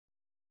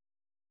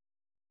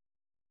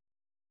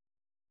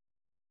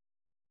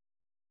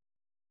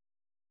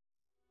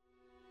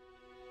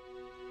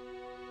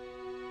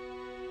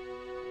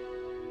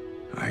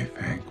I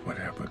thank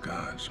whatever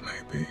gods may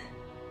be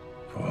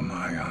for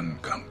my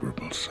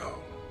unconquerable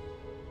soul.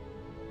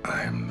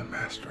 I am the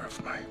master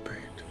of my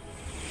fate.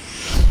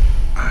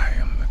 I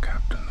am the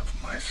captain of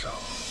my soul.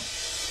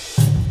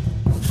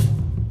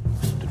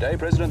 Today,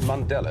 President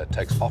Mandela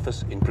takes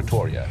office in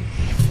Pretoria,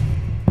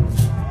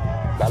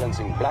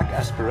 balancing black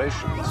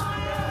aspirations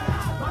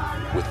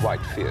with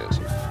white fears.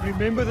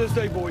 Remember this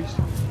day, boys.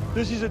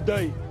 This is a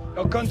day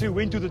our country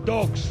went to the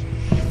dogs.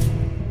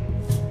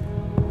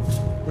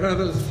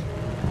 Brothers,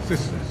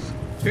 sisters,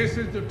 this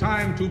is the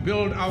time to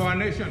build our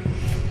nation.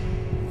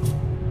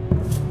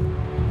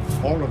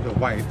 All of the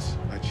whites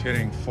are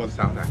cheering for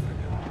South Africa.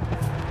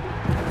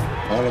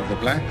 All of the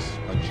blacks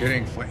are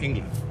cheering for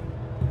England.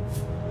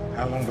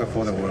 How long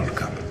before the World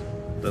Cup?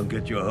 Don't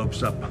get your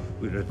hopes up.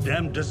 We're a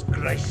damn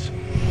disgrace.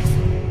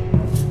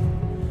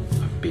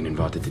 I've been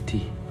invited to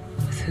tea.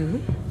 With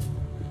who?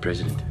 The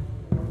president.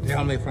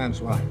 Tell me,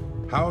 Francois,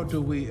 how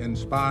do we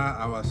inspire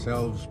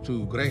ourselves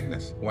to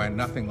greatness when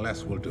nothing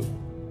less will do?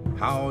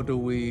 How do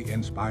we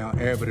inspire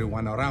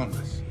everyone around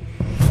us?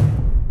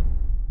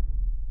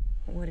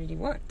 What did he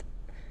want?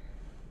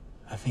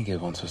 I think he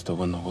wants us to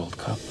win the World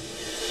Cup.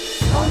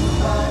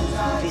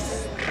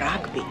 This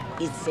rugby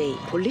is a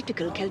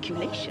political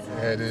calculation.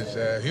 It is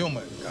a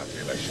human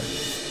calculation.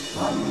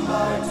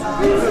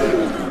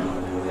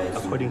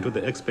 According to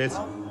the experts,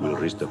 we'll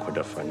reach the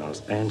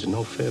quarterfinals and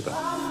no further.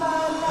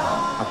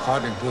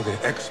 According to the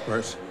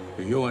experts,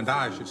 you and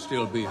I should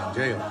still be in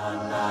jail.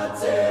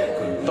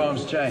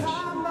 Times change.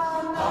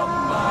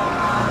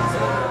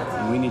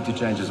 And we need to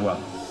change as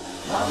well.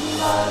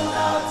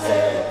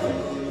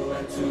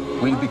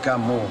 We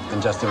become more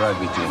than just a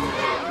rugby team.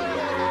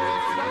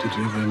 Did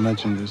you ever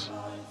imagine this?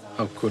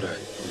 How could I?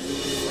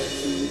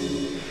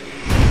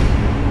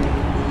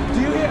 Do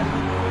you hear?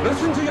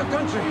 Listen to your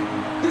country.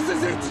 This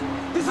is it.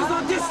 This is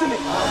our destiny.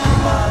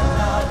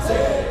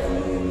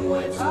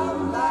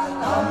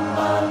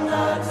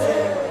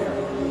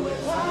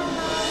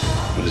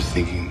 I was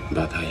thinking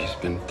about how you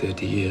spent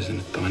 30 years in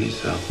a tiny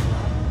cell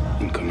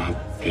and come out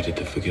ready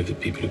to forgive the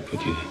people who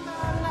put you there.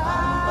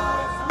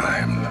 I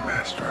am the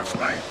master of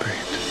my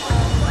fate.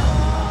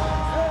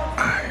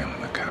 I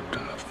am the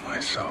captain of my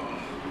soul.